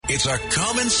It's a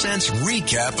common sense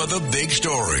recap of the big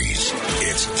stories.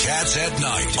 It's Cats at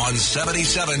Night on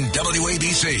 77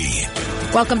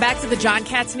 WABC. Welcome back to the John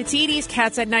Catsimatidis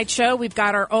Cats at Night show. We've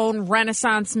got our own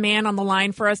Renaissance man on the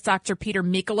line for us, Dr. Peter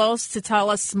Mikolos, to tell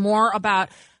us more about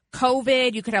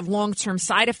COVID. You could have long-term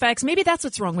side effects. Maybe that's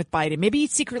what's wrong with Biden. Maybe he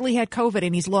secretly had COVID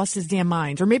and he's lost his damn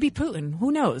mind. Or maybe Putin.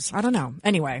 Who knows? I don't know.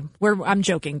 Anyway, I'm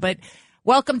joking. But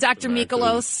welcome, Dr.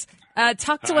 Mikolos.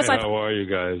 Talk to us. How are you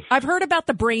guys? I've heard about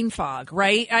the brain fog,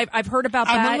 right? I've heard about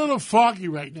that. I'm a little foggy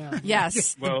right now.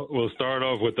 Yes. Well, we'll start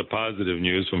off with the positive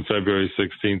news. From February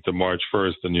 16th to March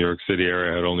 1st, the New York City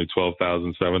area had only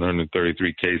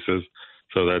 12,733 cases.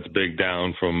 So that's big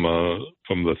down from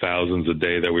the thousands a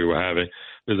day that we were having.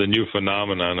 There's a new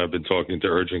phenomenon. I've been talking to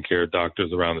urgent care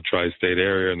doctors around the tri-state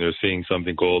area, and they're seeing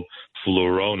something called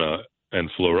flurona. And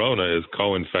flurona is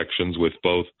co-infections with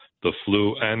both the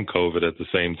flu and COVID at the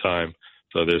same time.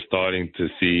 So they're starting to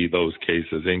see those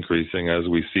cases increasing as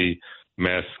we see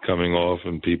masks coming off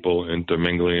and people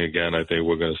intermingling again. I think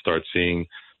we're going to start seeing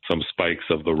some spikes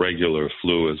of the regular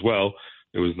flu as well.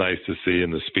 It was nice to see in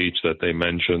the speech that they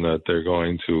mentioned that they're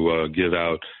going to give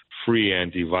out free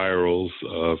antivirals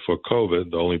for COVID.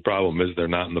 The only problem is they're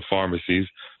not in the pharmacies,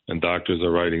 and doctors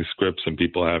are writing scripts and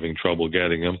people are having trouble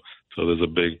getting them. So there's a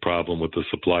big problem with the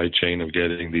supply chain of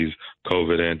getting these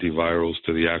COVID antivirals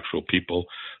to the actual people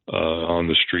on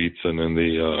the streets and in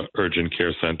the urgent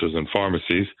care centers and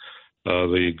pharmacies.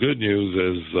 The good news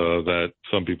is that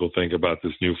some people think about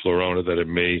this new flurona, that it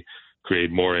may create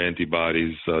more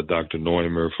antibodies. Dr.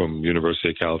 Neumer from University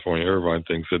of California, Irvine,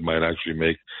 thinks it might actually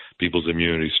make people's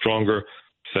immunity stronger.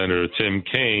 Senator Tim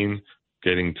Kaine,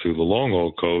 getting to the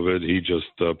long-haul COVID, he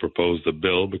just proposed a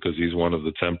bill because he's one of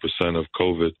the 10% of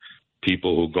COVID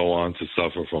people who go on to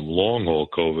suffer from long-haul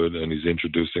COVID, and he's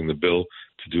introducing the bill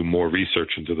to do more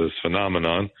research into this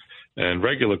phenomenon. And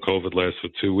regular COVID lasts for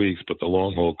 2 weeks, but the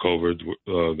long-haul COVID,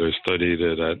 they studied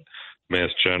it at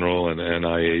Mass General and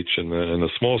NIH. And in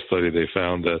a small study, they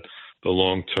found that the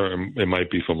long-term, it might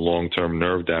be from long-term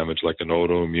nerve damage, like an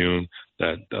autoimmune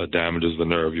that damages the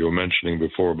nerve. You were mentioning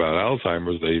before about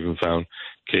Alzheimer's. They even found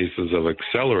cases of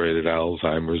accelerated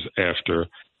Alzheimer's after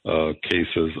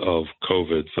cases of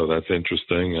COVID. So that's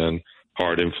interesting. And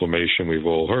heart inflammation, we've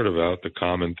all heard about. The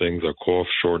common things are cough,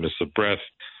 shortness of breath,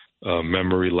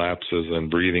 memory lapses, and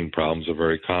breathing problems are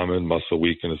very common, muscle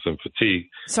weakness and fatigue.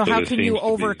 So how can you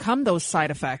overcome those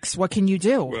side effects? What can you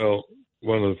do? Well,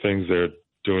 one of the things they're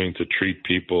doing to treat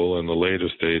people in the later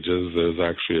stages, there's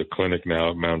actually a clinic now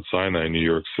at Mount Sinai, New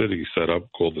York City, set up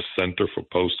called the Center for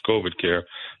Post-COVID Care.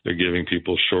 They're giving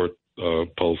people short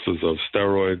pulses of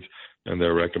steroids, and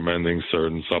they're recommending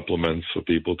certain supplements for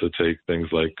people to take, things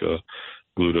like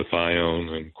glutathione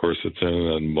and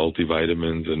quercetin and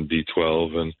multivitamins and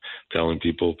B12, and telling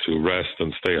people to rest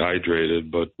and stay hydrated.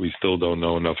 But we still don't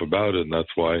know enough about it, and that's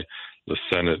why the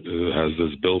Senate has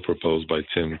this bill proposed by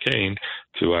Tim Kaine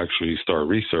to actually start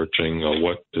researching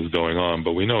what is going on.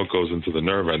 But we know it goes into the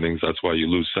nerve endings. That's why you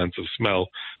lose sense of smell.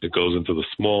 It goes into the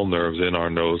small nerves in our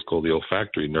nose called the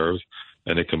olfactory nerves,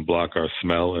 and it can block our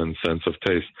smell and sense of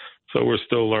taste. So we're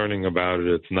still learning about it.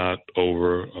 It's not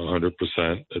over 100%.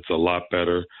 It's a lot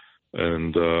better.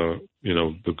 And,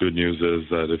 the good news is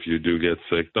that if you do get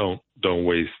sick, don't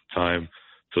waste time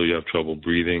till you have trouble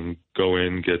breathing. Go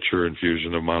in, get your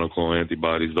infusion of monoclonal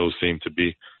antibodies. Those seem to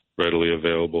be readily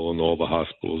available in all the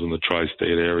hospitals in the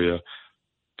tri-state area.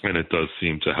 And it does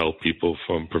seem to help people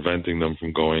from preventing them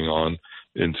from going on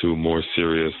into more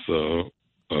serious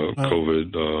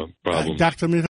COVID problems. Dr.